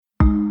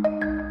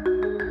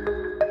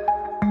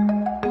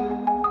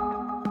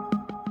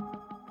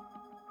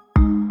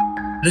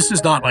This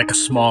is not like a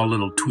small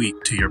little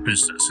tweak to your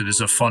business. It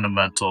is a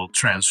fundamental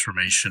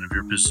transformation of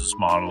your business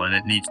model, and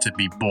it needs to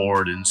be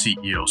board and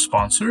CEO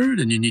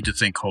sponsored, and you need to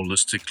think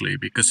holistically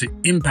because it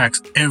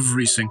impacts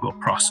every single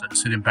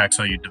process. It impacts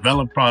how you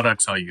develop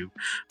products, how you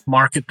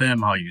market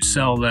them, how you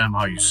sell them,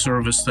 how you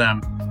service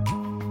them.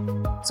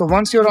 So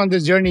once you're on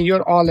this journey,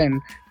 you're all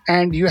in.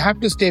 And you have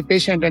to stay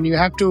patient and you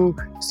have to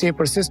stay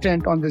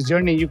persistent on this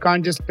journey. You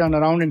can't just turn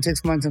around in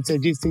 6 months and say,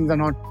 these things are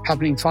not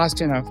happening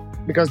fast enough.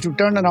 Because to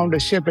turn around a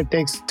ship, it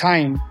takes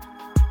time.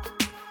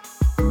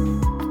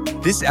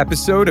 This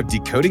episode of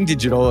Decoding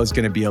Digital is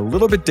going to be a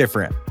little bit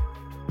different.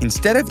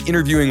 Instead of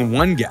interviewing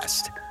one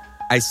guest,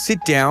 I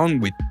sit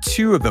down with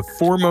two of the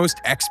foremost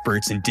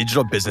experts in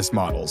digital business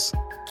models,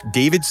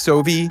 David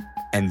Sovey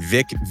and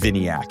Vic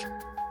Vinayak.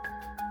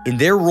 In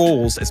their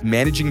roles as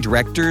managing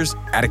directors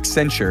at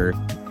Accenture,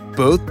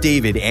 both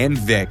David and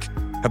Vic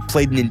have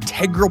played an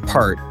integral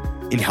part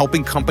in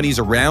helping companies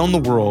around the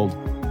world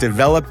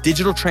develop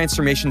digital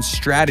transformation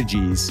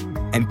strategies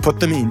and put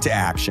them into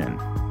action.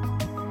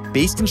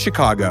 Based in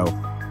Chicago,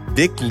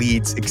 Vic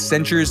leads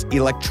Accenture's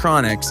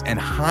electronics and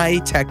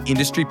high-tech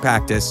industry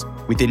practice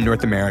within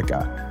North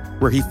America,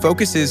 where he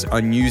focuses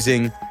on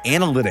using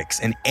analytics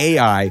and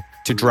AI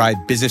to drive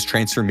business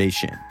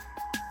transformation.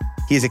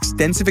 He has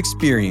extensive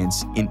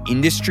experience in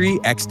Industry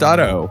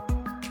X.0,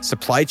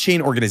 supply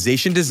chain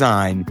organization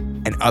design,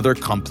 and other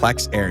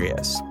complex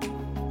areas.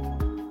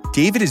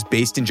 David is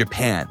based in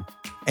Japan,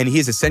 and he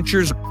is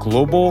Accenture's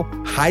global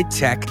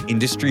high-tech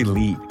industry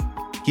lead.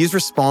 He is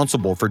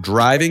responsible for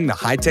driving the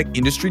high-tech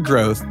industry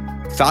growth,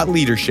 thought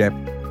leadership,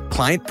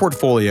 client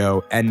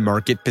portfolio, and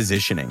market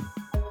positioning.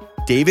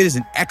 David is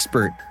an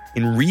expert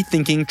in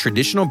rethinking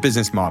traditional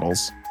business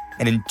models,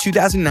 and in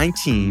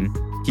 2019,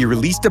 he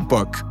released a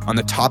book on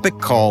the topic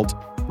called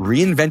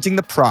Reinventing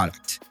the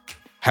Product: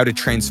 How to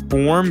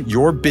Transform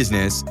Your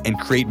Business and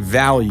Create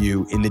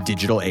Value in the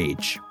Digital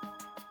Age.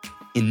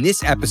 In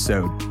this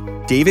episode,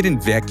 David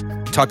and Vic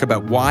talk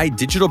about why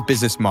digital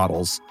business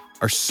models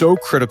are so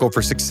critical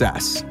for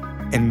success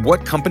and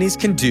what companies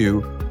can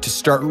do to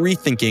start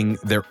rethinking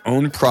their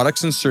own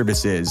products and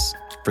services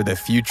for the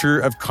future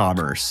of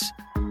commerce.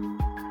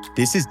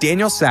 This is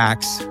Daniel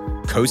Sachs,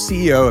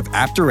 co-CEO of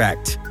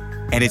AppDirect,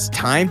 and it's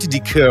time to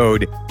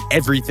decode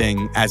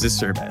everything as a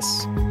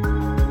service.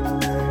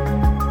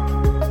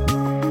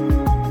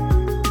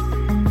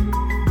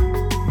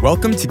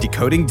 Welcome to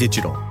Decoding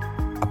Digital,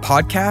 a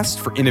podcast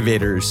for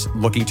innovators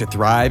looking to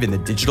thrive in the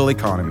digital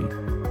economy.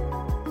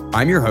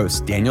 I'm your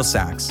host, Daniel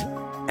Sachs,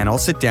 and I'll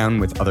sit down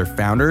with other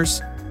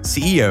founders,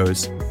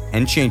 CEOs,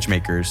 and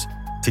changemakers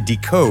to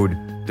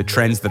decode the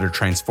trends that are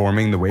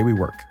transforming the way we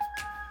work.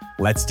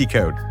 Let's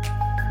decode.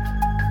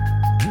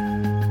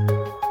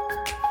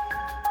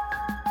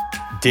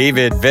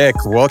 David, Vic,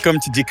 welcome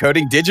to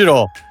Decoding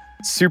Digital.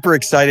 Super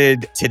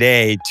excited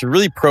today to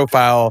really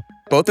profile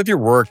both of your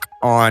work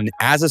on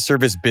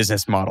as-a-service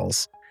business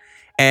models.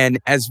 And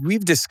as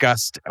we've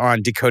discussed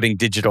on Decoding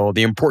Digital,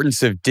 the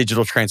importance of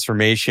digital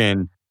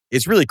transformation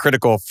is really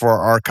critical for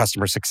our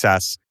customer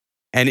success.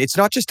 And it's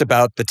not just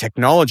about the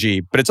technology,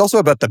 but it's also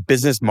about the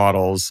business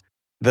models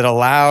that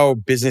allow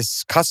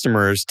business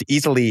customers to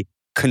easily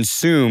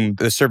consume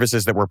the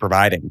services that we're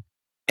providing.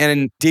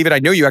 And David, I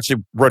know you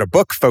actually wrote a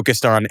book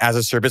focused on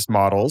as-a-service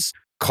models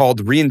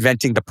called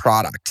Reinventing the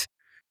Product.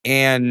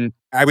 And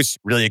I was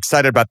really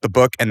excited about the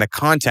book and the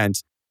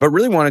content, but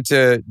really wanted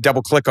to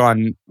double click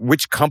on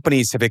which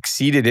companies have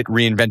exceeded at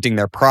reinventing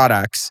their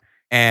products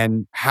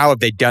and how have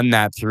they done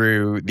that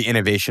through the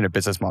innovation of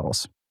business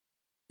models.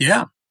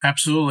 Yeah,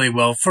 absolutely.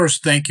 Well,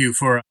 first, thank you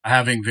for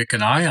having Vic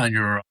and I on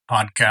your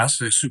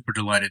podcast. I'm super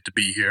delighted to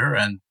be here.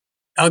 And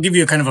I'll give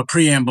you a kind of a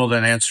preamble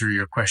then answer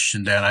your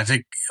question, Dan. I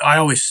think I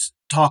always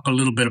talk a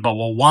little bit about,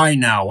 well, why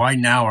now? Why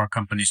now are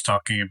companies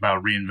talking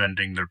about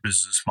reinventing their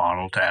business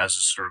model to as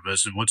a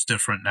service and what's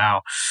different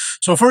now?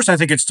 So first, I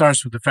think it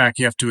starts with the fact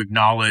you have to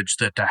acknowledge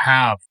that to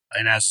have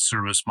an as a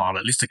service model,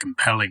 at least a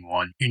compelling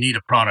one, you need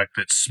a product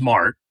that's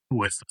smart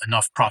with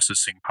enough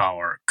processing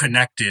power,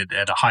 connected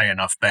at a high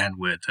enough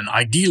bandwidth, and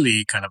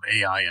ideally kind of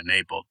AI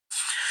enabled.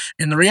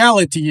 And the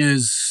reality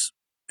is,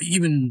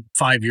 even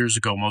 5 years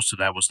ago, most of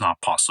that was not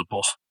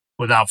possible.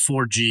 Without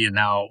 4G and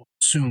now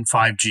soon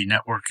 5G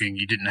networking,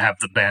 you didn't have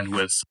the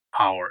bandwidth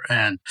power.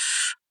 And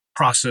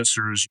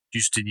processors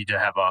used to need to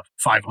have a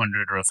 $500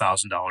 or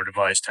 $1,000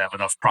 device to have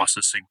enough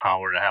processing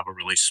power to have a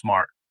really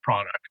smart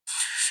product.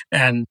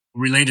 And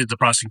related to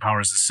processing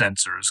power is the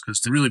sensors, because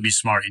to really be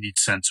smart, you need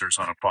sensors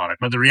on a product.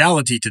 But the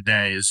reality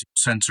today is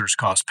sensors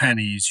cost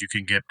pennies. You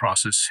can get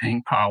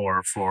processing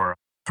power for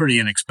pretty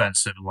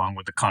inexpensive along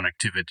with the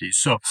connectivity.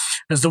 So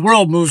as the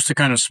world moves to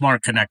kind of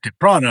smart connected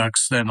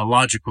products, then a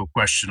logical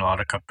question a lot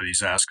of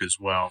companies ask is,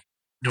 well,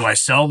 do I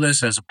sell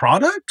this as a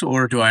product,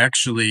 or do I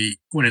actually,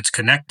 when it's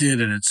connected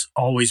and it's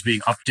always being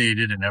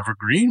updated and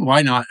evergreen,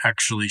 why not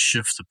actually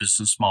shift the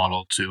business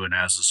model to an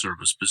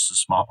as-a-service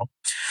business model?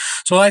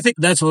 So I think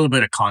that's a little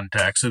bit of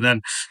context. And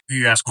then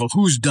you ask, well,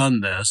 who's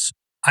done this?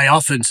 I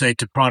often say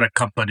to product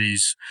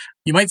companies,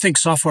 you might think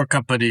software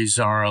companies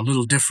are a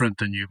little different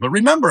than you, but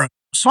remember,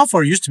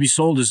 software used to be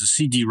sold as a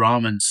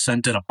CD-ROM and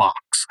sent in a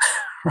box,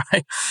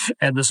 right?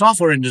 And the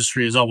software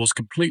industry has almost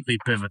completely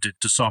pivoted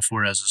to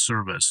software as a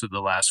service in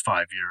the last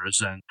 5 years.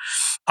 And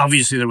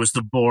obviously, there was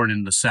the born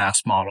in the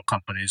SaaS model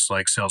companies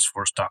like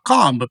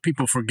Salesforce.com, but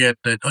people forget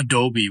that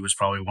Adobe was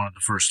probably one of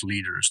the first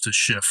leaders to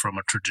shift from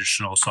a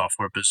traditional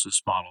software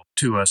business model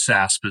to a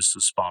SaaS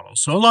business model.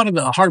 So a lot of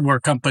the hardware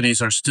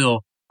companies are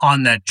still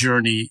on that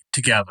journey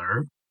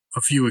together.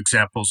 A few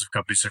examples of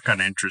companies are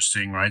kind of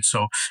interesting, right?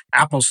 So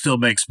Apple still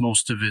makes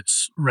most of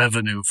its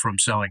revenue from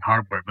selling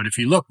hardware. But if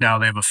you look now,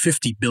 they have a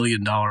 $50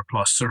 billion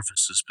plus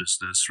services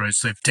business, right?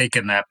 So they've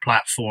taken that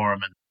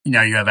platform and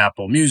now you have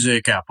Apple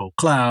Music, Apple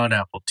Cloud,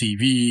 Apple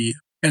TV.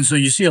 And so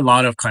you see a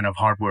lot of kind of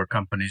hardware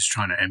companies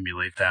trying to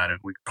emulate that. And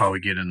we could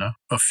probably get into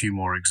a few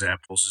more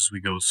examples as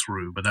we go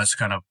through, but that's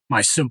kind of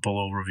my simple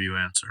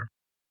overview answer.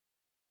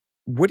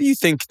 What do you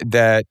think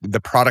that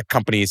the product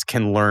companies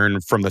can learn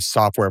from the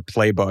software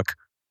playbook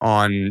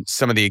on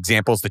some of the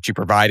examples that you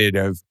provided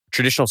of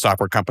traditional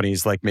software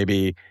companies like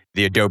maybe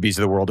the Adobes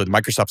of the world or the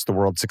Microsofts of the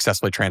world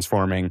successfully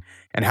transforming?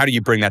 And how do you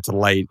bring that to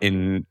light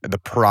in the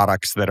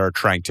products that are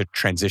trying to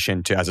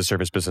transition to as a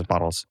service business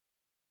models?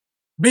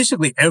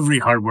 Basically, every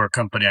hardware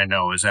company I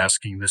know is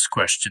asking this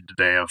question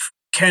today of,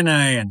 can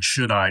I and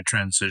should I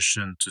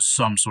transition to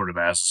some sort of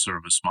as a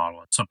service model?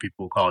 And some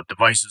people call it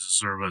device as a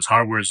service,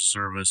 hardware as a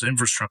service,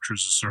 infrastructure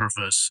as a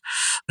service.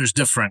 There's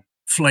different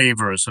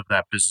flavors of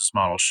that business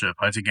model shift.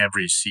 I think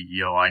every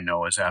CEO I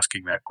know is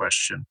asking that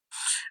question.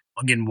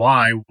 Again,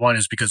 why? One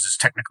is because it's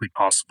technically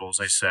possible, as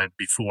I said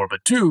before.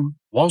 But two,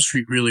 Wall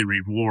Street really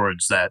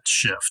rewards that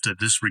shift. That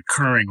this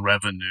recurring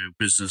revenue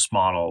business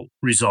model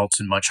results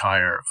in much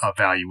higher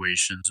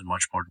valuations and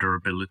much more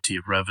durability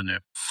of revenue.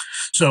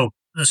 So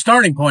the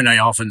starting point I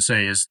often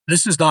say is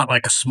this is not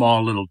like a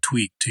small little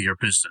tweak to your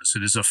business.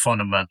 It is a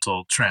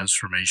fundamental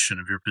transformation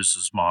of your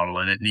business model,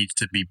 and it needs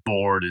to be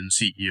board and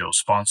CEO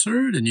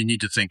sponsored. And you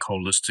need to think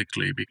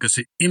holistically because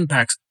it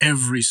impacts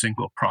every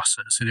single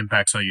process. It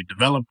impacts how you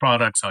develop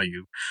products, how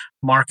you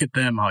market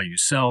them, how you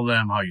sell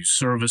them, how you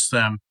service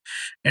them.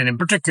 And in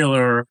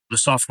particular, the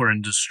software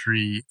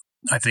industry,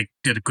 I think,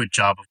 did a good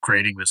job of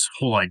creating this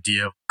whole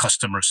idea of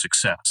customer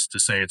success to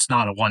say it's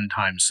not a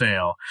one-time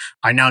sale.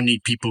 I now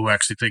need people who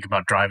actually think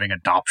about driving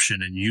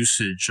adoption and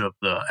usage of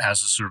the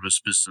as-a-service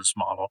business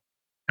model.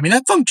 I mean,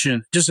 that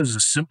function, just as a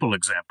simple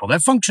example,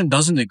 that function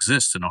doesn't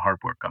exist in a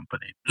hardware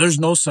company. There's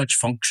no such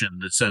function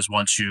that says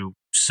once you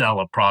sell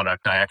a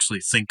product, I actually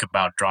think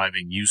about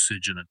driving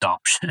usage and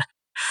adoption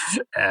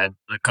and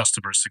the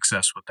customer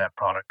success with that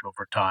product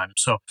over time.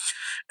 So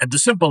at the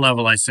simple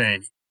level, I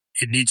say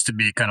it needs to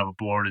be kind of a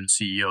board and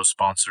CEO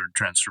sponsored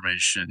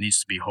transformation. It needs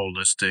to be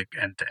holistic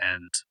end to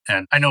end.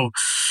 And I know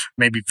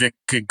maybe Vic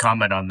can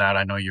comment on that.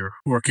 I know you're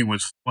working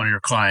with one of your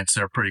clients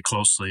there pretty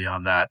closely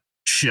on that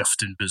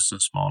shift in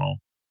business model.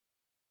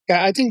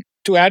 Yeah, I think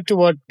to add to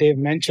what Dave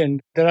mentioned,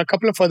 there are a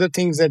couple of other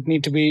things that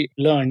need to be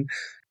learned.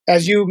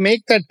 As you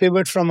make that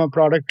pivot from a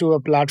product to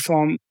a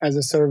platform as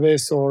a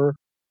service or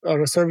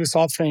a service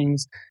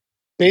offerings,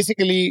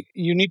 basically,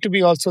 you need to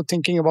be also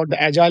thinking about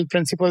the agile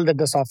principle that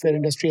the software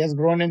industry has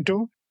grown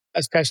into,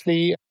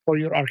 especially for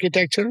your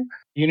architecture.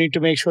 You need to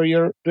make sure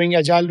you're doing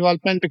agile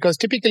development because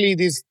typically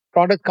these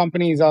product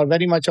companies are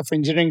very much of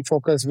engineering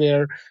focus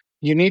where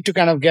you need to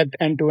kind of get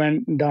end to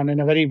end done in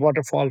a very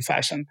waterfall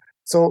fashion.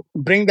 So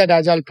bring that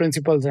agile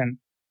principles in.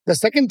 The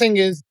second thing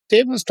is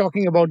Dave was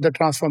talking about the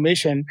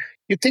transformation.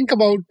 You think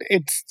about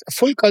it's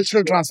full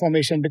cultural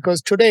transformation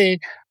because today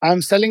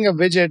I'm selling a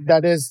widget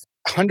that is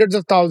hundreds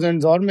of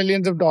thousands or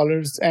millions of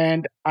dollars,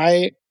 and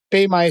I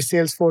pay my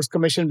Salesforce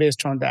commission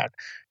based on that.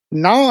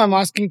 Now I'm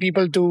asking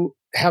people to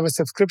have a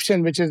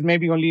subscription, which is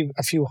maybe only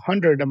a few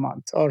hundred a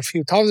month or a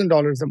few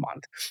 $1,000s a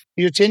month.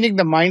 You're changing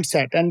the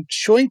mindset and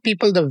showing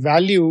people the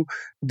value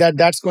that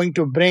that's going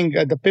to bring,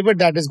 the pivot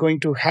that is going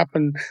to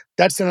happen.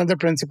 That's another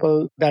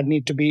principle that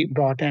need to be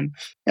brought in.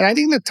 And I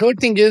think the third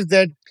thing is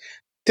that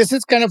this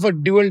is kind of a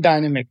dual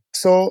dynamic.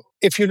 So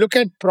if you look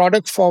at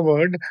product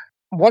forward,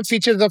 what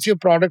features of your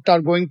product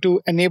are going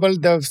to enable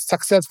the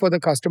success for the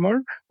customer,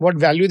 what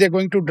value they're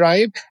going to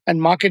drive,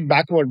 and market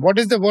backward. What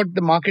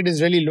the market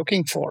is really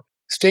looking for?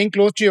 Staying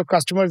close to your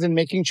customers and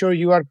making sure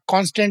you are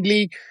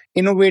constantly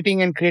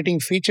innovating and creating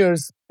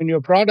features in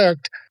your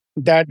product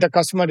that the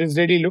customer is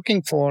really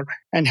looking for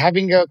and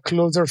having a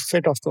closer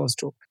fit of those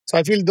two. So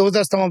I feel those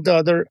are some of the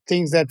other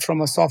things that from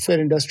a software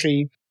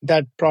industry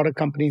that product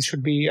companies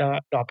should be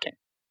adopting.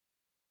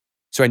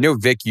 So I know,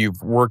 Vic,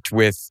 you've worked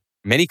with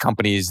many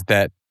companies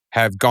that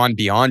have gone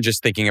beyond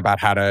just thinking about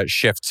how to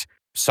shift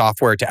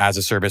software to as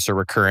a service or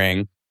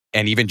recurring,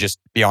 and even just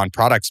beyond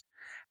products.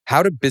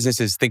 How do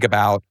businesses think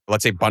about,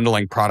 let's say,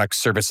 bundling products,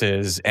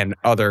 services, and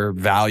other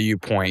value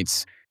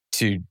points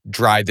to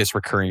drive this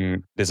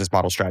recurring business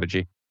model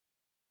strategy?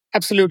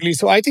 Absolutely.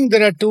 So I think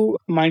there are two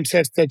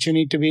mindsets that you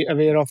need to be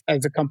aware of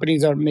as the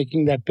companies are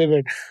making that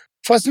pivot.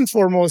 First and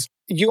foremost,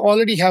 you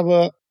already have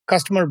a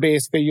customer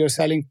base where you're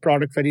selling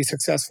product very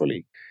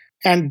successfully.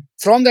 And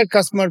from that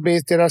customer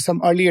base, there are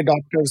some early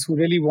adopters who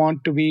really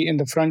want to be in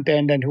the front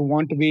end and who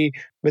want to be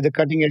with the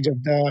cutting edge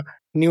of the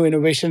new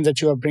innovations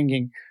that you are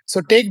bringing.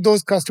 So take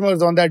those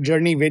customers on that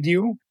journey with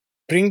you,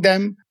 bring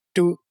them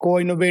to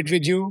co-innovate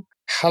with you,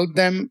 help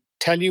them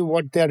tell you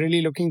what they're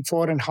really looking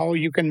for and how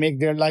you can make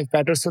their life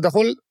better. So the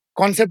whole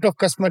concept of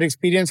customer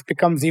experience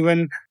becomes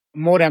even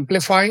more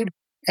amplified.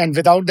 And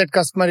without that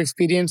customer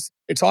experience,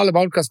 it's all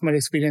about customer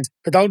experience.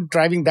 Without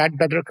driving that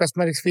better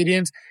customer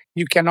experience,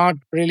 you cannot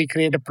really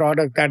create a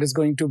product that is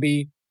going to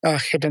be a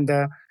hit in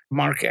the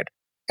market.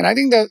 And I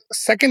think the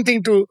second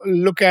thing to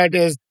look at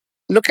is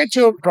look at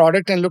your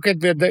product and look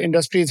at where the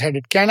industry is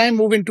headed. Can I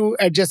move into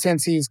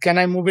adjacencies? Can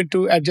I move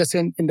into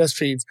adjacent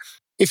industries?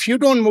 If you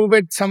don't move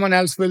it, someone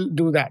else will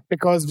do that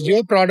because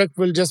your product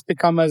will just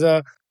become as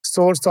a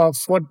source of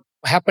what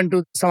happened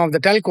to some of the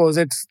telcos.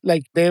 It's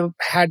like they've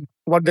had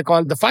what they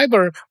call the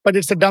fiber, but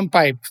it's a dumb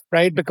pipe,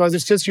 right? Because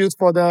it's just used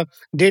for the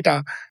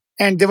data.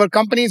 And there were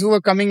companies who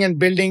were coming and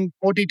building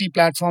OTT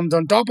platforms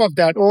on top of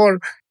that or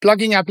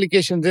plugging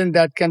applications in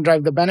that can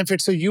drive the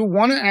benefits. So you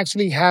want to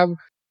actually have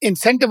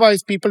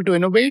incentivize people to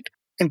innovate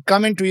and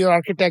come into your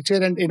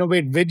architecture and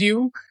innovate with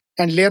you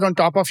and layer on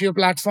top of your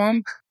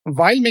platform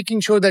while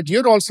making sure that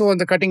you're also on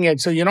the cutting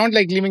edge. So you're not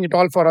like leaving it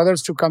all for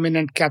others to come in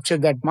and capture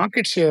that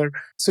market share.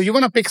 So you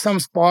want to pick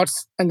some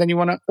spots and then you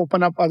want to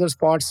open up other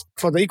spots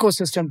for the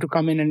ecosystem to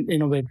come in and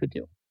innovate with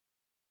you.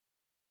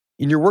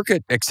 In your work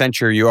at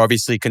Accenture, you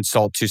obviously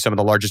consult to some of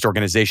the largest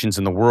organizations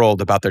in the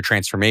world about their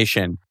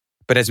transformation.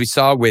 But as we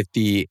saw with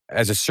the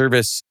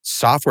as-a-service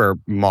software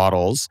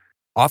models,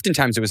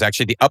 oftentimes it was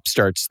actually the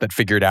upstarts that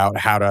figured out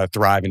how to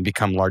thrive and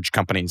become large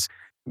companies.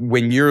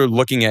 When you're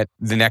looking at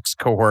the next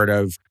cohort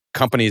of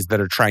companies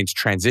that are trying to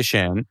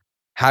transition,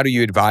 how do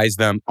you advise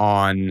them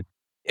on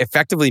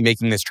effectively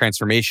making this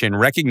transformation,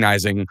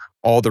 recognizing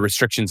all the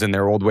restrictions in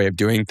their old way of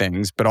doing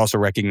things, but also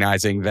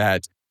recognizing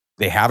that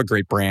they have a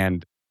great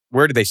brand?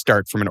 Where do they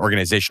start from an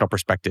organizational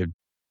perspective?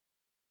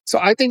 So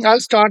I think I'll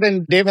start,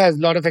 and Dave has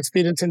a lot of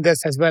experience in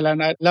this as well.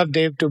 And I love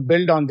Dave to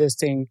build on this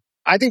thing.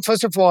 I think,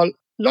 first of all, a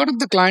lot of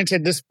the clients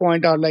at this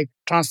point are like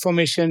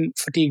transformation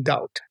fatigued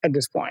out at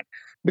this point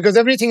because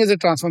everything is a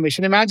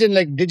transformation. Imagine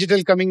like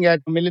digital coming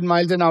at a million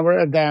miles an hour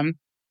at them,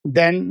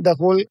 then the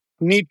whole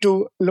need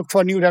to look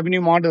for new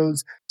revenue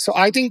models. So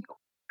I think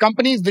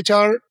companies which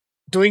are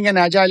doing an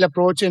agile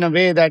approach in a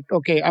way that,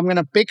 okay, I'm going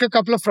to pick a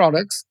couple of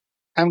products,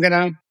 I'm going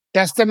to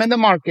test them in the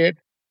market,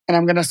 and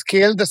I'm going to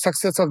scale the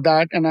success of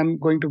that, and I'm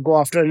going to go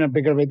after it in a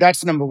bigger way.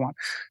 That's number one.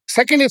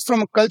 Second is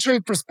from a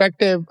cultural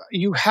perspective,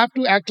 you have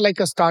to act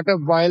like a startup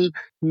while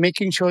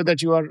making sure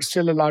that you are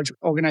still a large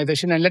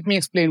organization. And let me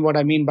explain what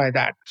I mean by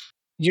that.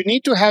 You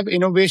need to have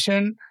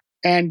innovation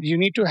and you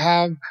need to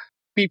have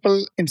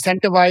people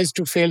incentivized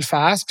to fail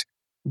fast.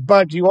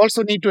 But you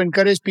also need to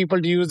encourage people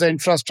to use the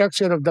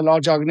infrastructure of the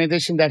large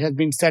organization that has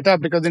been set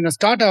up, because in a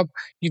startup,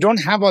 you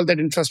don't have all that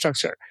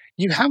infrastructure.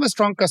 You have a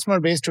strong customer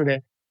base today.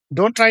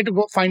 Don't try to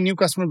go find new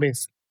customer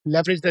base.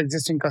 Leverage the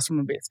existing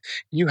customer base.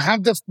 You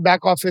have the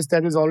back office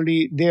that is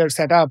already there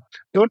set up.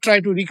 Don't try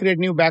to recreate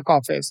new back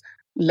office.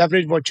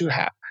 Leverage what you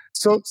have.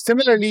 So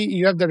similarly,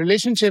 you have the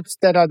relationships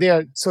that are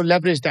there. So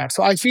leverage that.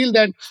 So I feel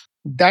that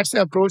that's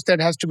the approach that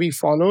has to be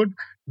followed.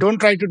 Don't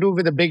try to do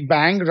with a big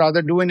bang,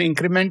 rather do an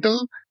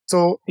incremental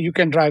so you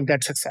can drive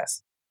that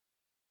success.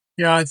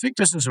 Yeah, I think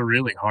this is a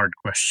really hard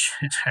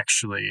question,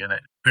 actually, and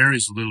it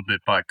varies a little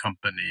bit by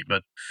company.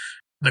 But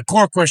the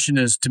core question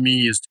is, to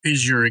me,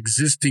 is your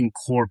existing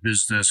core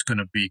business going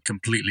to be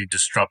completely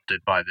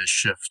disrupted by this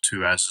shift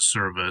to as a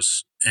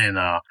service in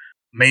a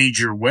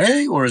major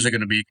way, or is it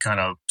going to be kind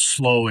of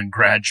slow and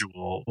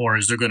gradual, or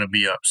is there going to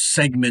be a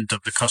segment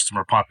of the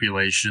customer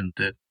population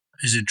that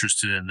is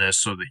interested in this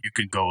so that you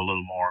can go a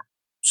little more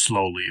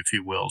slowly, if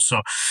you will?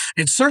 So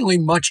it's certainly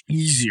much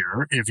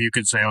easier if you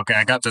could say, okay,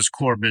 I got this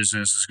core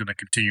business, it's going to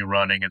continue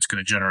running, it's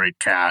going to generate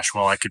cash,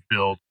 while I could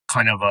build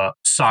kind of a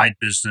side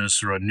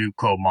business or a new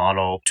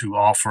co-model to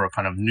offer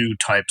kind of new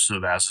types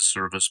of as a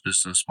service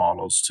business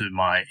models to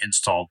my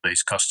installed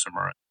base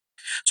customer.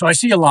 So I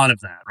see a lot of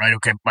that, right?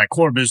 Okay, my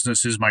core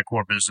business is my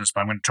core business,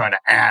 but I'm going to try to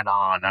add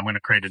on. I'm going to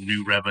create a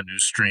new revenue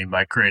stream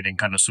by creating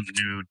kind of some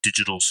new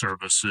digital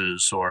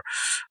services or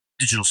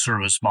digital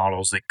service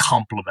models that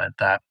complement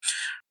that.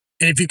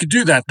 And if you could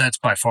do that, that's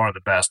by far the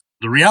best.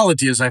 The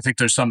reality is, I think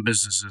there's some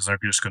businesses that are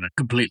just going to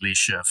completely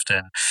shift.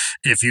 And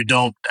if you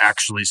don't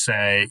actually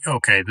say,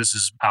 okay, this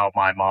is how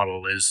my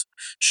model is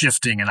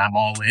shifting and I'm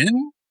all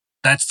in,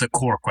 that's the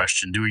core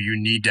question. Do you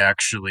need to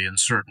actually, in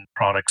certain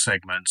product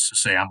segments,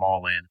 say I'm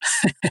all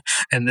in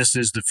and this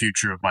is the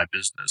future of my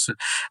business?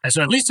 And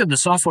so at least in the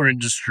software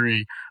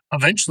industry,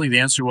 eventually the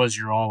answer was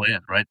you're all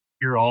in, right?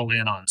 You're all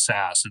in on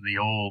SaaS, and the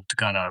old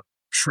kind of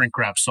shrink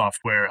wrap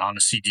software on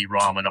a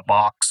CD-ROM in a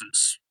box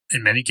is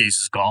in many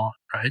cases gone,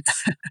 right?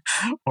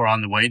 Or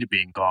on the way to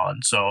being gone.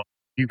 So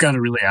you've got to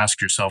really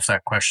ask yourself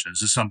that question. Is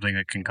this something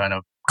that can kind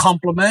of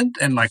complement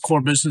and my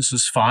core business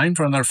is fine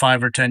for another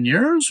 5 or 10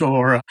 years?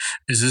 Or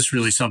is this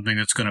really something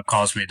that's going to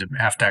cause me to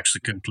have to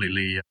actually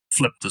completely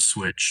flip the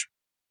switch?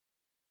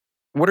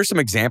 What are some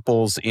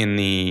examples in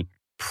the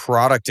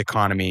product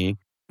economy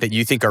that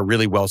you think are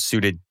really well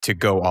suited to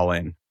go all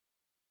in?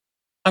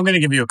 I'm going to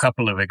give you a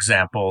couple of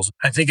examples.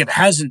 I think it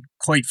hasn't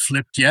quite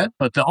flipped yet,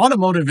 but the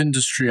automotive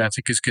industry, I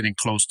think, is getting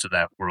close to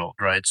that world,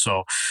 right?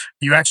 So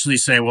you actually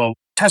say, well,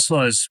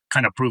 Tesla has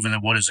kind of proven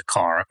that what is a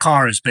car? A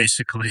car is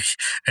basically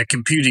a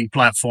computing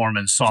platform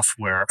and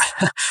software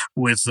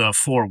with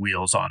four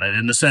wheels on it,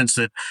 in the sense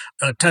that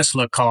a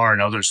Tesla car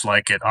and others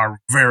like it are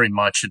very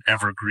much an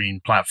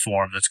evergreen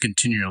platform that's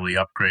continually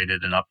upgraded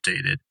and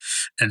updated.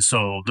 And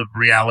so the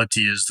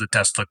reality is the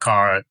Tesla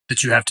car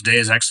that you have today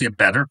is actually a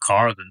better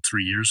car than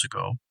 3 years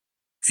ago.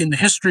 In the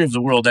history of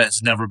the world, that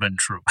has never been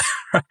true.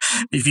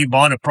 If you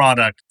bought a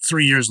product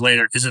 3 years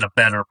later, is it a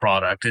better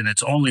product? And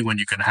it's only when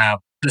you can have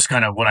this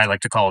kind of what I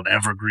like to call an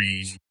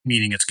evergreen,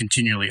 meaning it's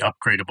continually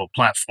upgradable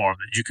platform,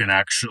 that you can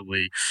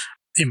actually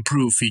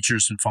improve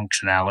features and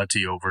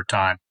functionality over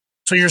time.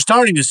 So you're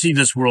starting to see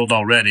this world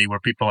already where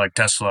people like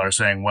Tesla are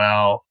saying,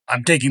 well,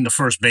 I'm taking the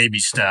first baby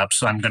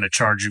steps. I'm going to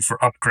charge you for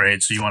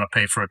upgrades. So you want to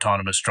pay for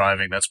autonomous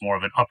driving. That's more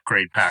of an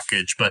upgrade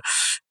package. But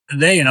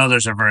they and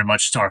others are very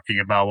much talking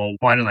about, well,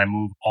 why don't I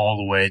move all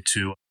the way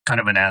to kind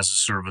of an as a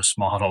service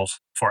model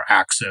for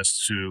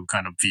access to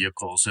kind of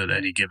vehicles at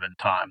any given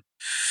time?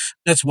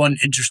 That's one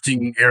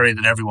interesting area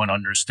that everyone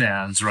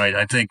understands, right?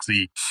 I think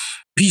the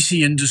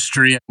PC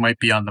industry might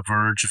be on the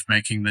verge of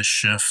making this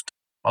shift.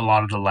 A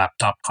lot of the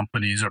laptop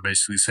companies are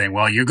basically saying,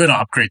 well, you're going to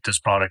upgrade this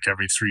product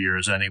every 3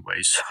 years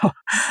anyway. So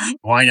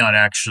why not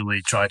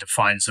actually try to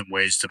find some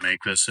ways to make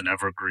this an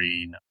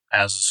evergreen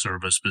as a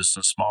service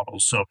business model?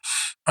 So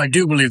I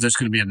do believe there's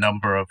going to be a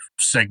number of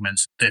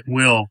segments that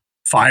will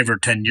 5 or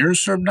 10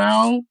 years from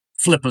now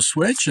flip a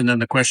switch. And then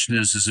the question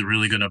is it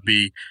really going to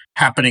be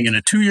happening in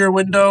a 2-year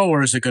window,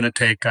 or is it going to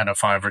take kind of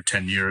 5 or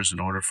 10 years in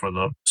order for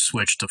the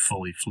switch to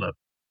fully flip?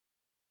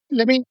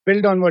 Let me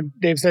build on what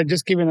Dave said,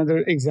 just give another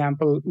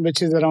example,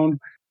 which is around,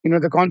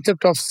 the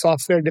concept of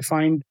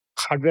software-defined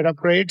hardware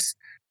upgrades.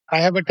 I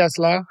have a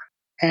Tesla,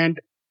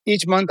 and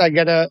each month I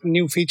get a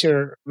new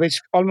feature,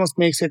 which almost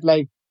makes it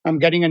like I'm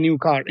getting a new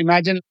car.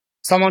 Imagine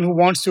someone who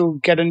wants to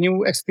get a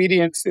new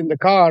experience in the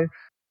car.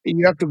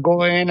 You have to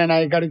go in and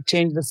I got to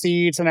change the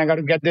seats and I got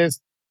to get this.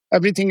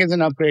 Everything is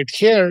an upgrade.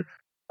 Here,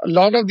 a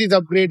lot of these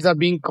upgrades are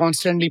being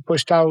constantly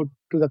pushed out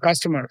to the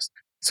customers.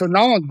 So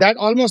now that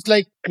almost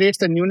like creates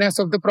the newness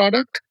of the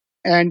product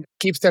and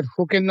keeps that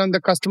hook in on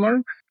the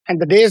customer. And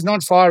the day is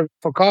not far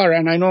for car.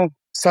 And I know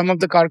some of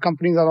the car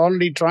companies are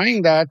already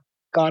trying that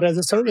car as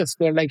a service,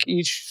 where like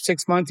each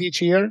 6 months,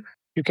 each year,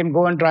 you can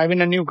go and drive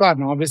in a new car.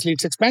 Now, obviously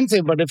it's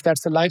expensive, but if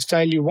that's the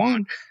lifestyle you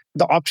want,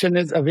 the option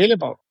is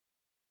available.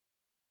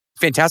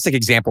 Fantastic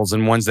examples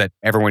and ones that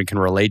everyone can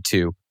relate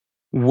to.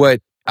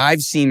 What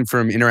I've seen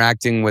from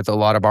interacting with a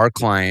lot of our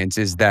clients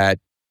is that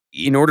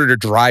in order to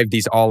drive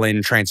these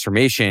all-in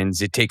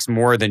transformations, it takes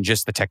more than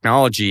just the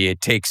technology. It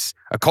takes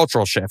a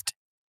cultural shift.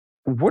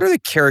 What are the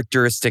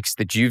characteristics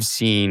that you've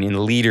seen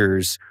in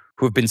leaders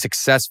who have been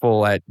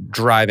successful at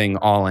driving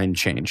all-in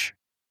change?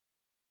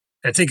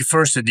 I think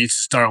first it needs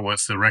to start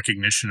with the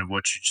recognition of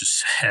what you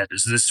just said.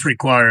 Is this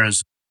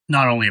requires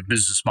not only a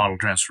business model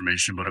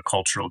transformation, but a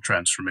cultural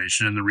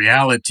transformation. And the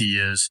reality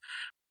is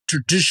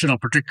traditional,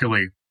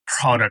 particularly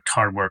product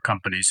hardware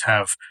companies,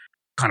 have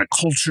kind of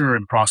culture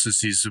and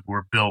processes that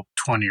were built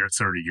 20 or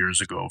 30 years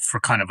ago for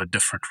kind of a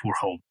different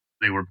world.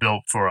 They were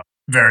built for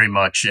very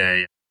much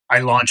I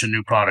launch a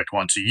new product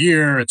once a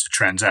year. It's a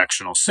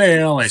transactional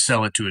sale. I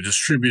sell it to a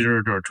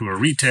distributor or to a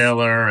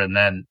retailer. And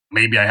then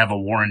maybe I have a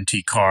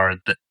warranty card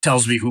that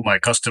tells me who my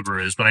customer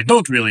is, but I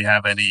don't really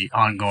have any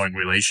ongoing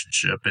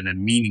relationship in a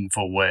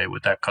meaningful way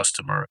with that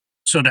customer.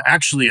 So to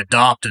actually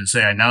adopt and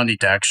say, I now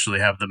need to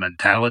actually have the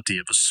mentality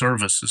of a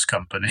services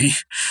company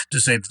to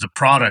say that the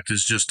product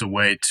is just a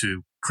way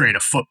to create a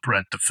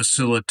footprint to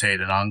facilitate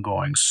an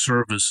ongoing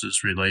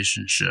services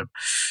relationship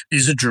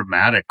is a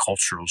dramatic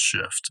cultural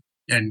shift.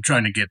 And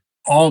trying to get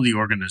all the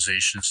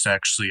organizations to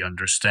actually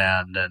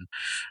understand and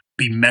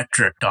be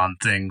metriced on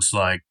things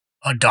like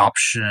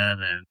adoption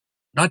and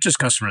not just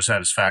customer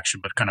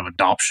satisfaction, but kind of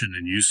adoption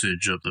and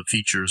usage of the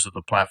features of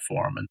the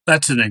platform. And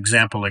that's an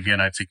example,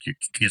 again, I think you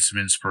can get some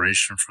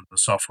inspiration from the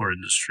software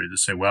industry to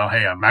say, well,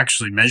 hey, I'm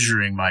actually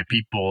measuring my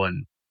people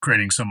and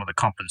creating some of the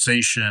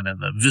compensation and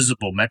the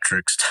visible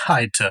metrics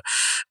tied to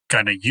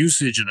kind of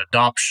usage and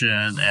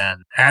adoption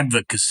and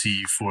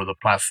advocacy for the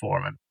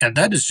platform. And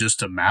that is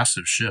just a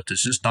massive shift.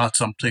 It's just not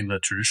something the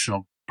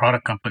traditional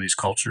product companies'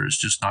 culture is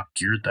just not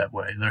geared that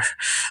way. They're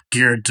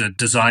geared to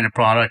design a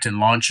product and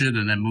launch it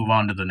and then move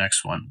on to the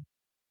next one.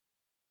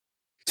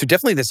 So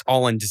definitely this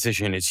all-in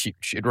decision is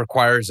huge. It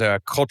requires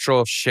a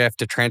cultural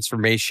shift, a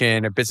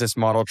transformation, a business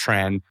model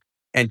trend.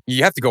 And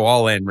you have to go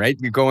all in, right?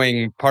 You're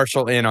going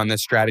partial in on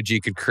this strategy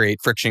could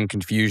create friction,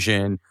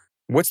 confusion.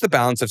 What's the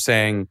balance of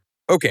saying,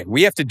 okay,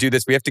 we have to do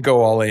this, we have to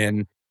go all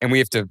in, and we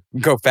have to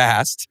go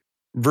fast,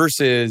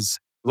 versus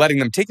letting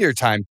them take their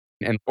time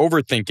and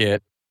overthink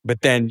it, but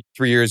then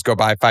 3 years go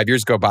by, 5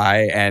 years go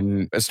by,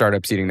 and a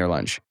startup's eating their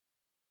lunch?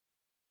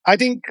 I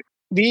think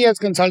we as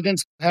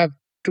consultants have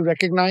to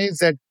recognize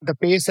that the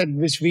pace at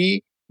which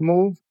we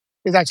move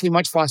is actually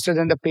much faster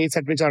than the pace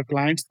at which our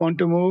clients want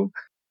to move.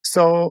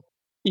 So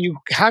you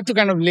have to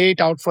kind of lay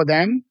it out for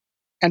them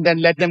and then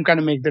let them kind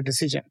of make the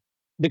decision.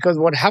 Because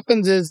what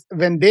happens is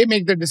when they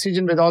make the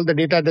decision with all the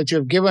data that you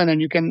have given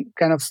and you can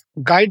kind of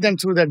guide them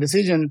through that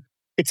decision,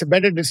 it's a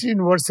better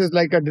decision versus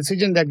like a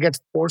decision that gets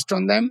forced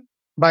on them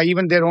by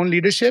even their own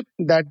leadership,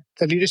 that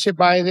the leadership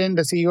buys in,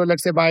 the CEO,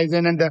 let's say, buys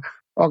in, and the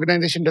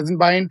organization doesn't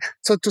buy in.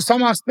 So to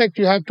some aspect,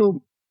 you have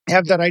to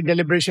have the right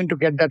deliberation to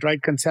get that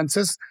right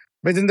consensus.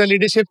 Within the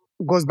leadership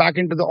goes back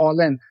into the all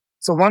in.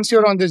 So once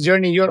you're on this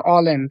journey, you're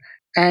all in.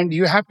 And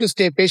you have to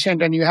stay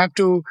patient and you have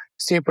to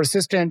stay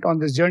persistent on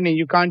this journey.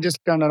 You can't just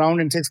turn around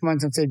in 6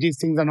 months and say, these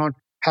things are not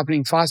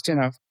happening fast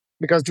enough.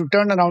 Because to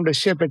turn around a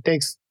ship, it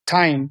takes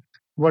time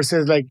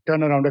versus like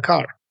turn around a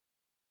car.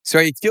 So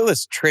I feel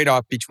this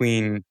trade-off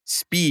between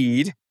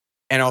speed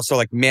and also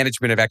like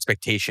management of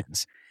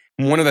expectations.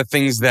 One of the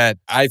things that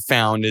I've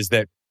found is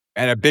that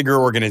at a bigger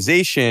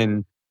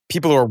organization,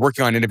 people who are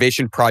working on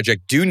innovation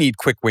project do need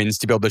quick wins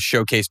to be able to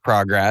showcase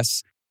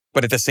progress,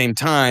 but at the same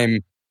time,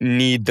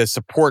 need the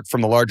support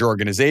from the larger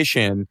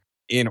organization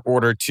in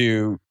order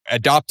to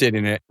adopt it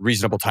in a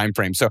reasonable time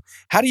frame. So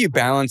how do you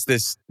balance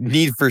this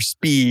need for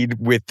speed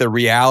with the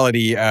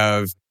reality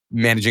of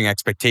managing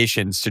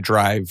expectations to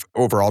drive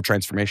overall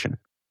transformation?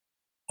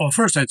 Well,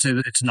 first, I'd say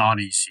that it's not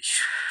easy.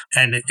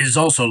 And it is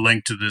also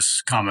linked to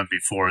this comment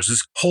before. Is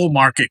this whole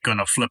market going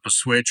to flip a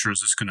switch or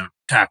is this going to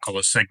tackle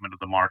a segment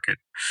of the market?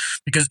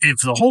 Because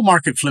if the whole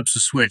market flips a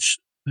switch,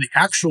 the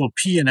actual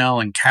P&L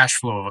and cash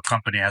flow of a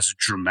company has a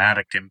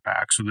dramatic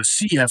impact. So the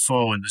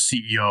CFO and the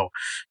CEO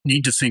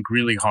need to think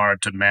really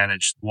hard to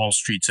manage Wall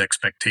Street's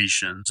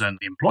expectations and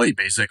the employee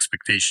base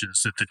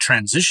expectations that the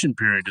transition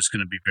period is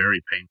going to be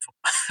very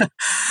painful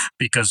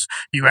because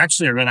you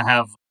actually are going to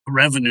have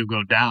revenue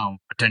go down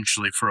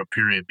potentially for a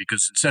period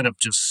because instead of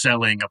just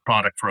selling a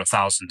product for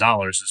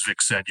 $1,000, as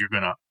Vic said, you're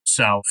going to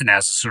sell an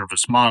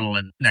as-a-service model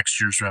and next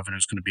year's revenue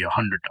is going to be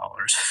 $100.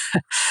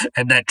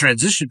 And that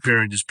transition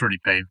period is pretty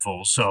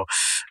painful. So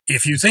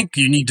if you think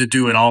you need to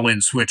do an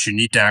all-in switch, you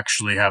need to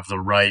actually have the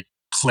right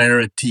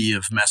clarity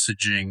of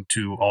messaging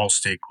to all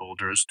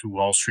stakeholders, to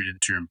Wall Street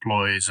and to your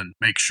employees, and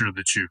make sure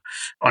that you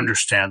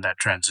understand that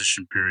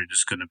transition period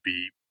is going to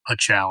be a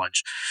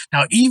challenge.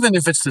 Now, even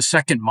if it's the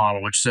second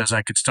model, which says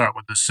I could start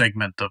with the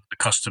segment of the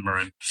customer,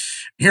 and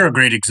here a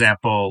great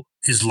example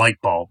is light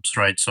bulbs,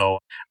 right? So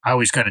I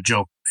always kind of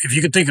joke, if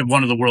you could think of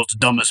one of the world's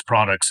dumbest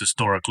products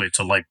historically, it's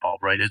a light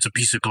bulb, right? It's a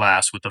piece of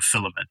glass with a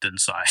filament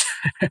inside.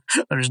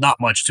 There's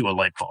not much to a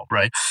light bulb,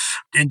 right?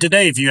 And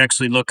today, if you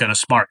actually look at a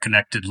smart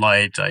connected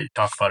light, I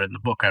talk about it in the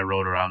book I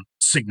wrote around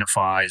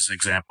Signify as an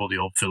example, the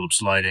old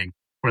Philips lighting,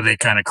 where they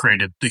kind of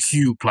created the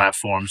Hue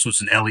platform. So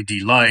it's an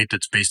LED light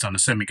that's based on a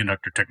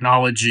semiconductor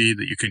technology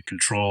that you can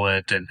control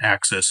it and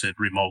access it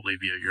remotely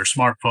via your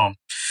smartphone.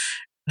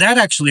 That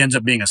actually ends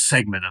up being a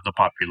segment of the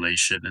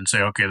population and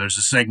say, okay, there's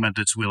a segment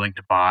that's willing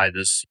to buy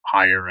this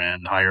higher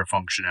end, higher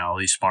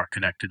functionality, smart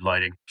connected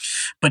lighting.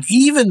 But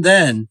even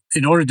then,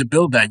 in order to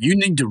build that, you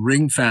need to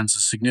ring fence a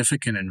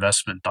significant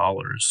investment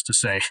dollars to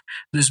say,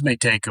 this may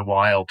take a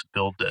while to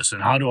build this.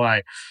 And how do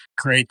I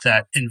create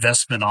that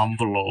investment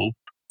envelope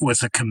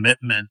with a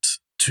commitment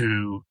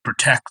to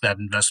protect that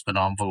investment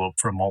envelope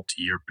for a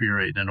multi-year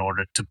period in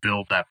order to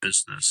build that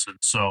business? And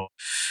so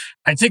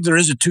I think there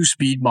is a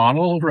two-speed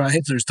model,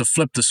 right? There's the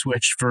flip the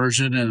switch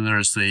version, and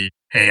there's the,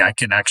 hey, I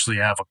can actually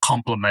have a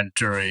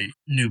complementary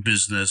new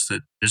business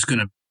that is going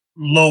to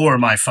lower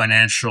my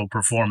financial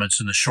performance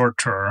in the short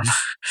term.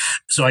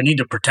 So I need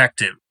to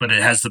protect it, but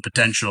it has the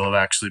potential of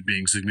actually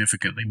being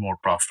significantly more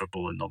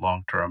profitable in the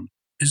long term.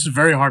 It's a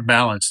very hard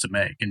balance to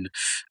make. And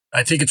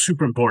I think it's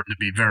super important to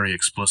be very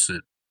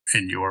explicit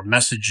in your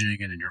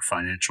messaging and in your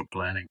financial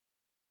planning.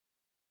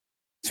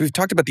 So we've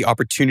talked about the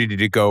opportunity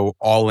to go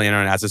all in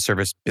on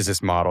as-a-service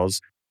business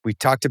models. We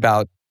talked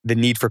about the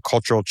need for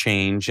cultural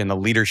change and the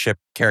leadership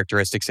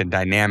characteristics and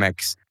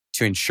dynamics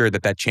to ensure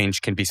that that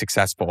change can be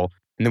successful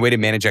and the way to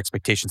manage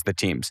expectations of the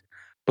teams.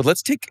 But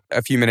let's take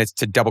a few minutes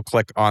to double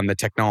click on the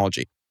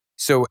technology.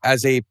 So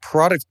as a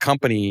product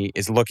company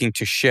is looking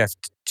to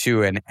shift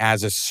to an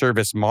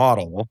as-a-service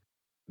model,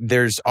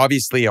 there's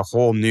obviously a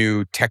whole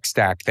new tech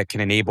stack that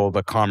can enable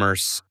the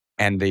commerce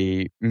and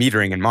the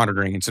metering and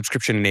monitoring and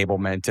subscription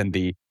enablement and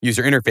the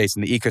user interface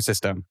and the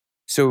ecosystem.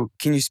 So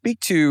can you speak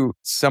to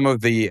some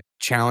of the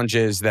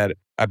challenges that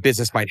a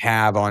business might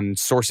have on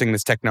sourcing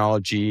this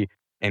technology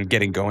and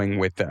getting going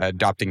with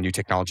adopting new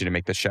technology to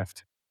make this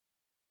shift?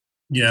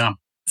 Yeah.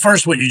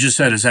 First, what you just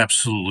said is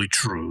absolutely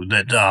true,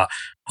 that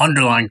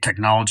underlying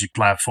technology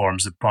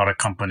platforms that product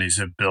companies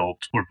have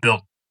built were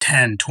built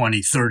 10,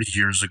 20, 30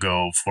 years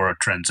ago for a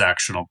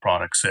transactional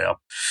product sale.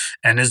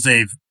 And as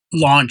they've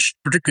launched,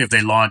 particularly if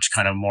they launch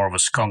kind of more of a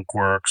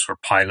skunkworks or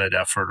pilot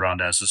effort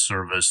around as a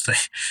service, they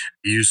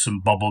use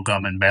some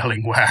bubblegum and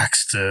mailing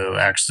wax to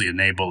actually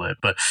enable it.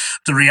 But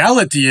the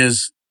reality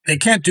is they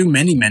can't do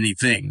many, many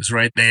things,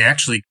 right? They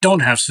actually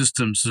don't have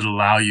systems that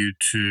allow you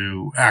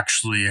to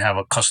actually have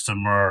a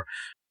customer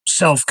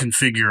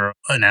self-configure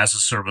an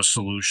as-a-service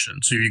solution.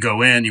 So you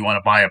go in, you want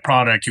to buy a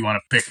product, you want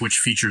to pick which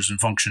features and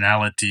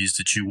functionalities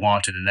that you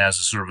want in an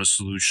as-a-service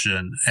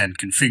solution and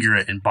configure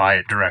it and buy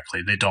it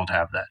directly. They don't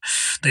have that.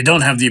 They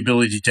don't have the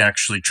ability to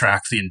actually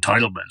track the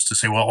entitlements to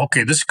say, well,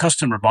 okay, this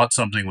customer bought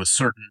something with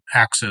certain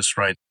access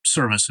right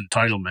service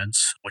entitlements,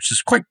 which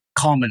is quite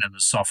common in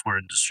the software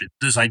industry.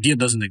 This idea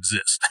doesn't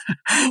exist.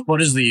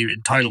 What is the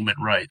entitlement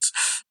rights?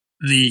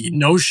 The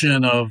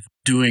notion of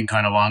doing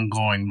kind of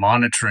ongoing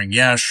monitoring,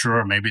 yeah,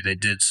 sure, maybe they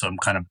did some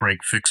kind of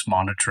break fix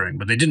monitoring,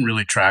 but they didn't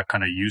really track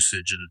kind of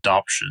usage and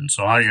adoption.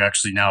 So how are you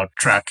actually now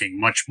tracking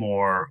much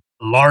more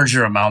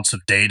larger amounts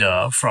of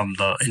data from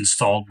the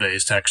installed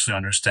base to actually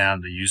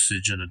understand the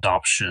usage and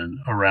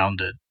adoption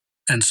around it?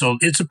 And so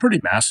it's a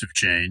pretty massive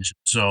change.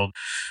 So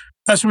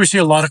that's where we see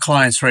a lot of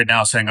clients right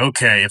now saying,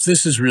 okay, if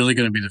this is really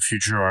going to be the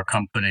future of our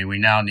company, we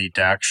now need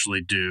to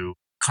actually do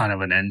kind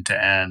of an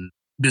end-to-end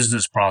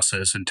business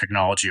process and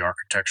technology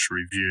architecture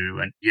review.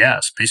 And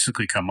yes,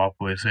 basically come up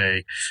with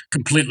a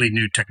completely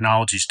new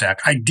technology stack,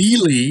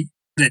 ideally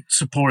that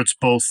supports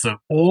both the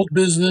old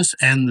business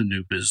and the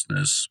new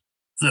business.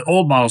 The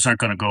old models aren't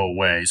going to go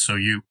away. So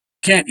you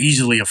can't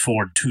easily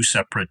afford two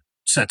separate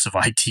sets of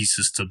IT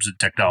systems and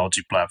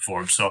technology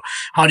platforms. So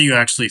how do you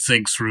actually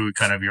think through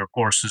kind of your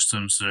core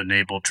systems to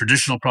enable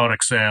traditional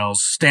product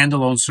sales,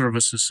 standalone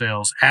services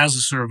sales, as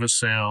a service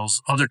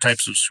sales, other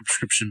types of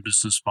subscription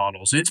business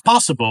models? It's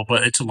possible,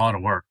 but it's a lot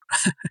of work.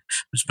 I'm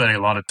spending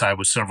a lot of time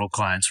with several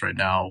clients right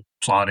now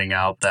plotting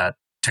out that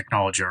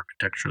technology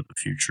architecture of the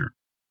future.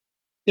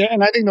 Yeah,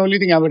 and I think the only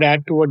thing I would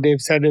add to what Dave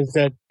said is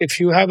that if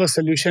you have a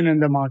solution in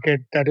the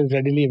market that is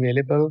readily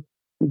available,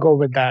 go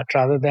with that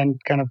rather than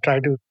kind of try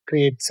to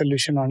create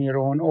solution on your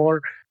own,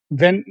 or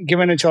when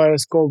given a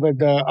choice, go with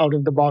the out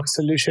of the box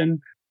solution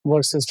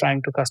versus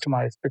trying to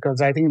customize. Because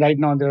I think right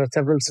now there are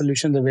several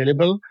solutions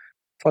available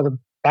for the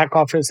back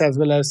office as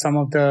well as some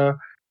of the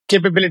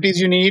capabilities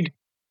you need,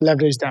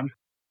 leverage them.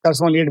 That's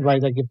the only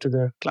advice I give to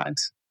the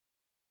clients.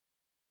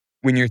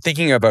 When you're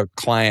thinking of a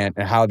client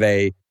and how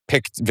they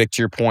picked, Vic,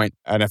 to your point,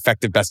 an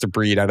effective best of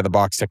breed out of the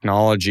box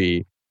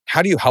technology,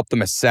 how do you help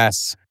them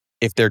assess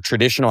if their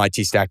traditional IT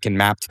stack can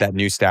map to that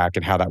new stack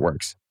and how that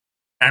works?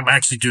 I'm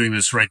actually doing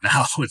this right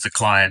now with the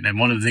client. And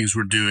one of the things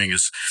we're doing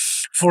is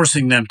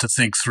forcing them to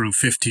think through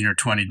 15 or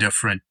 20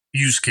 different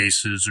use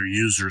cases or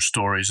user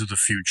stories of the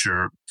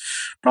future.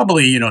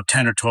 Probably,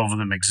 10 or 12 of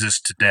them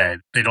exist today.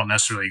 They don't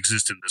necessarily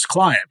exist in this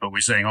client, but we're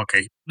saying,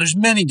 okay, there's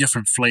many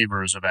different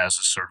flavors of as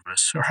a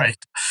service,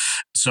 right?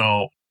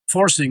 So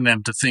forcing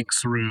them to think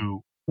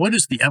through what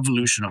is the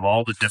evolution of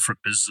all the different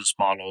business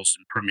models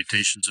and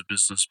permutations of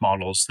business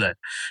models that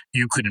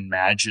you could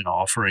imagine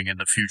offering in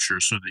the future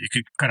so that you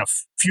could kind of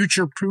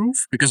future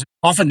proof? Because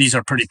often these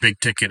are pretty big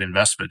ticket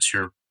investments.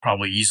 You're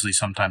probably easily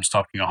sometimes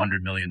talking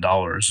 $100 million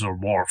or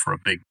more for a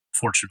big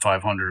Fortune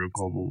 500 or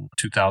Global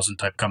 2000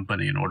 type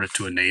company in order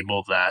to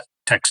enable that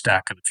tech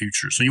stack of the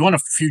future. So you want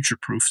to future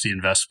proof the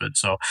investment.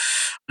 So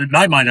in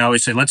my mind, I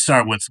always say, let's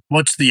start with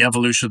what's the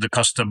evolution of the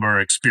customer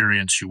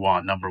experience you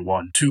want, number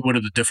one. Two, what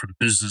are the different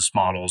business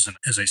models? And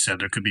as I said,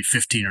 there could be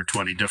 15 or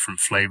 20 different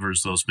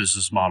flavors of those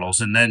business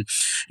models. And then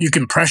you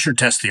can pressure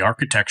test the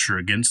architecture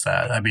against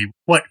that. I mean,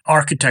 what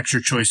architecture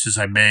choices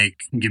I make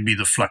can give me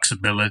the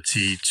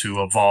flexibility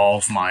to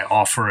evolve my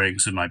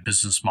offerings and my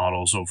business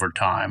models over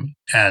time.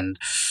 And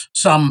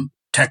some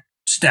tech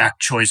stack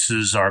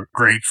choices are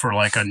great for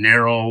like a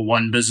narrow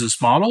one business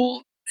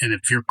model. And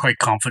if you're quite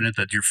confident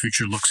that your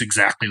future looks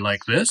exactly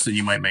like this, then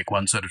you might make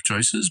one set of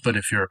choices. But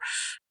if you're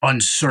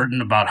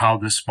uncertain about how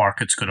this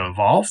market's going to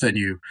evolve, then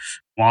you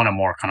want a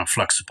more kind of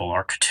flexible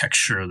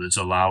architecture that's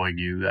allowing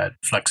you that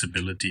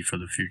flexibility for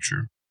the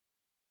future.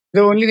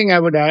 The only thing I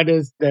would add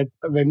is that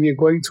when we're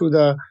going through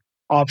the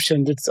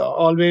options, it's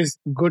always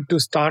good to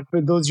start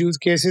with those use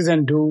cases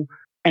and do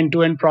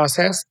end-to-end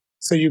process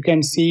so you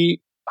can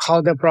see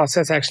how the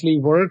process actually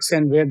works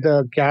and where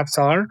the gaps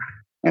are,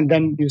 and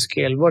then you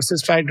scale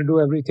versus try to do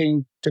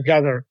everything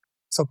together.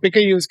 So pick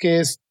a use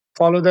case,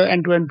 follow the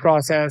end-to-end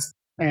process,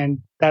 and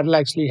that'll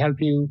actually help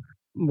you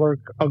work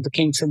out the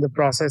kinks in the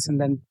process and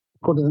then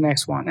go to the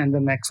next one and the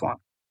next one.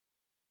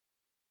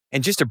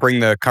 And just to bring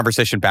the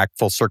conversation back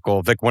full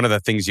circle, Vic, one of the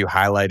things you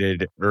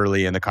highlighted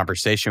early in the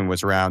conversation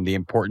was around the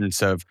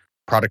importance of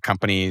product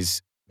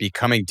companies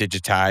becoming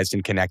digitized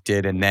and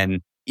connected, and then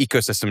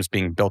ecosystems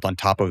being built on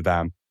top of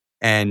them.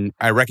 And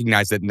I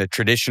recognize that in the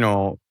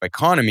traditional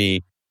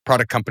economy,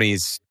 product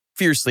companies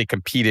fiercely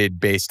competed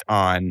based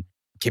on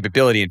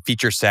capability and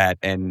feature set,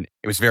 and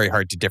it was very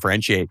hard to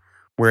differentiate.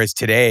 Whereas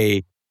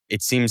today,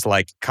 it seems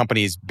like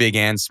companies big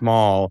and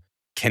small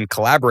can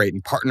collaborate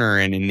and partner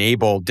and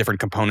enable different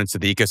components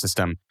of the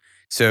ecosystem.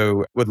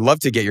 So would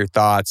love to get your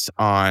thoughts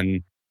on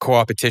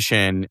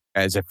co-opetition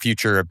as a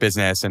future of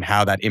business and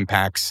how that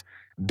impacts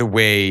the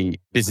way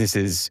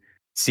businesses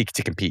seek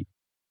to compete.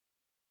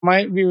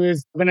 My view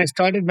is when I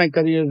started my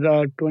career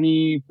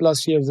 20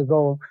 plus years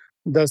ago,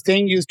 the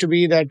saying used to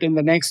be that in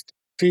the next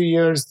few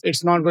years,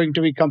 it's not going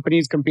to be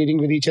companies competing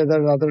with each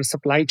other, rather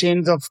supply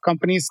chains of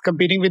companies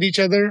competing with each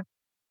other.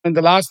 In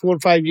the last 4 or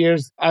 5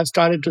 years, I've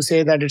started to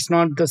say that it's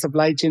not the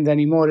supply chains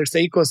anymore. It's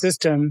the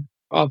ecosystem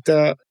of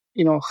the,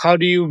 how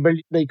do you build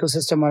the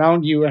ecosystem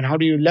around you and how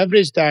do you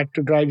leverage that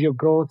to drive your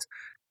growth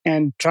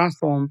and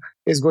transform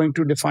is going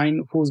to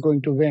define who's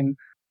going to win.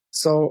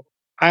 So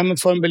I'm a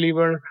firm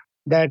believer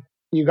that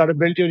you got to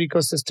build your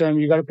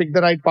ecosystem, you got to pick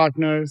the right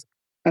partners,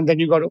 and then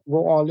you got to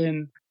go all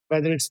in,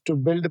 whether it's to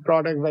build the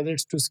product, whether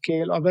it's to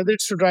scale, or whether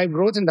it's to drive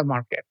growth in the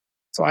market.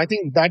 So I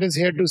think that is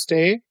here to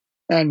stay.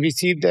 And we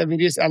see the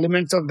various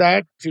elements of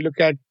that. If you look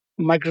at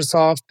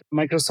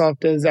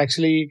Microsoft is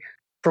actually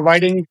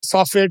providing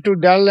software to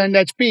Dell and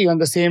HP. On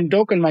the same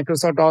token,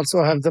 Microsoft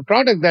also has the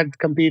product that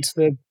competes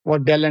with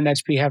what Dell and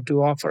HP have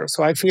to offer.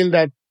 So I feel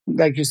that,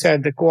 like you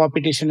said, the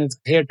co-opetition is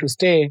here to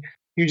stay.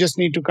 You just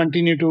need to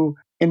continue to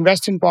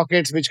invest in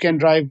pockets which can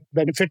drive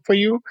benefit for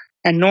you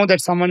and know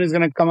that someone is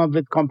going to come up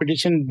with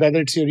competition,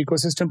 whether it's your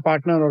ecosystem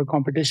partner or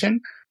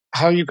competition,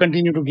 how you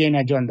continue to gain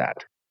edge on that.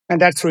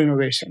 And that's through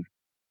innovation.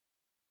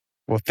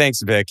 Well,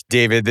 thanks, Vic.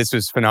 David, this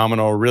was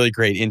phenomenal. Really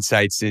great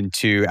insights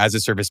into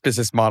as-a-service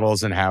business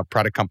models and how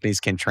product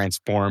companies can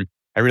transform.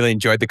 I really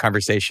enjoyed the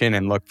conversation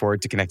and look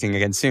forward to connecting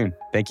again soon.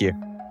 Thank you.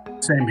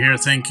 Same here.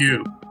 Thank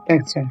you.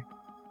 Thanks, Jay.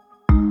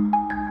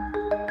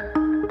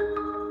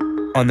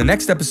 On the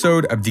next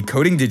episode of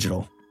Decoding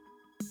Digital.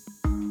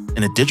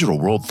 In a digital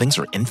world, things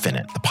are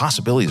infinite. The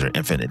possibilities are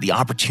infinite. The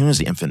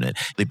opportunities are infinite.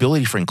 The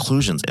ability for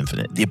inclusion is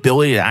infinite. The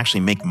ability to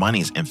actually make money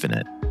is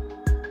infinite.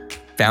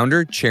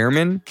 Founder,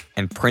 chairman,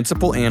 and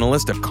principal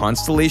analyst of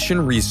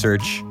Constellation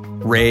Research,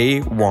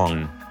 Ray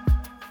Wang.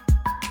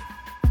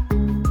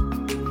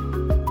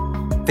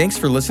 Thanks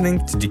for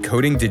listening to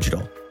Decoding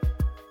Digital.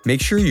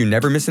 Make sure you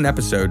never miss an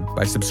episode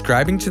by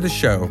subscribing to the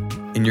show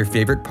in your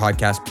favorite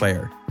podcast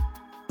player.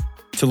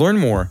 To learn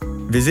more,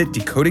 visit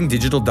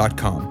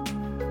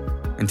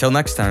decodingdigital.com. Until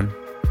next time.